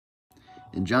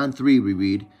In John 3 we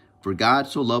read, "For God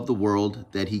so loved the world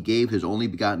that he gave his only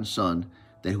begotten Son,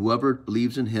 that whoever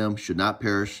believes in him should not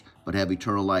perish, but have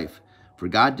eternal life. For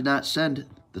God did not send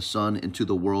the Son into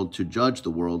the world to judge the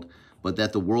world, but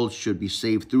that the world should be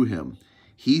saved through him.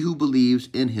 He who believes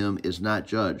in him is not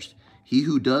judged. He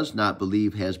who does not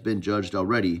believe has been judged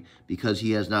already, because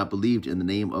he has not believed in the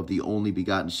name of the only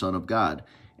begotten Son of God.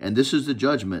 And this is the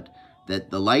judgment, that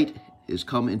the light is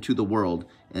come into the world,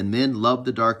 and men love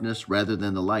the darkness rather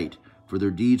than the light, for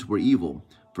their deeds were evil.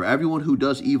 For everyone who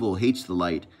does evil hates the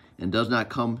light, and does not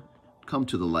come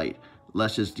to the light,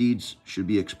 lest his deeds should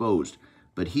be exposed.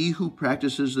 But he who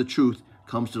practices the truth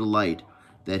comes to the light,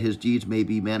 that his deeds may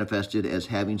be manifested as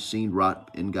having seen wrought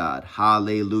in God."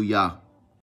 Hallelujah.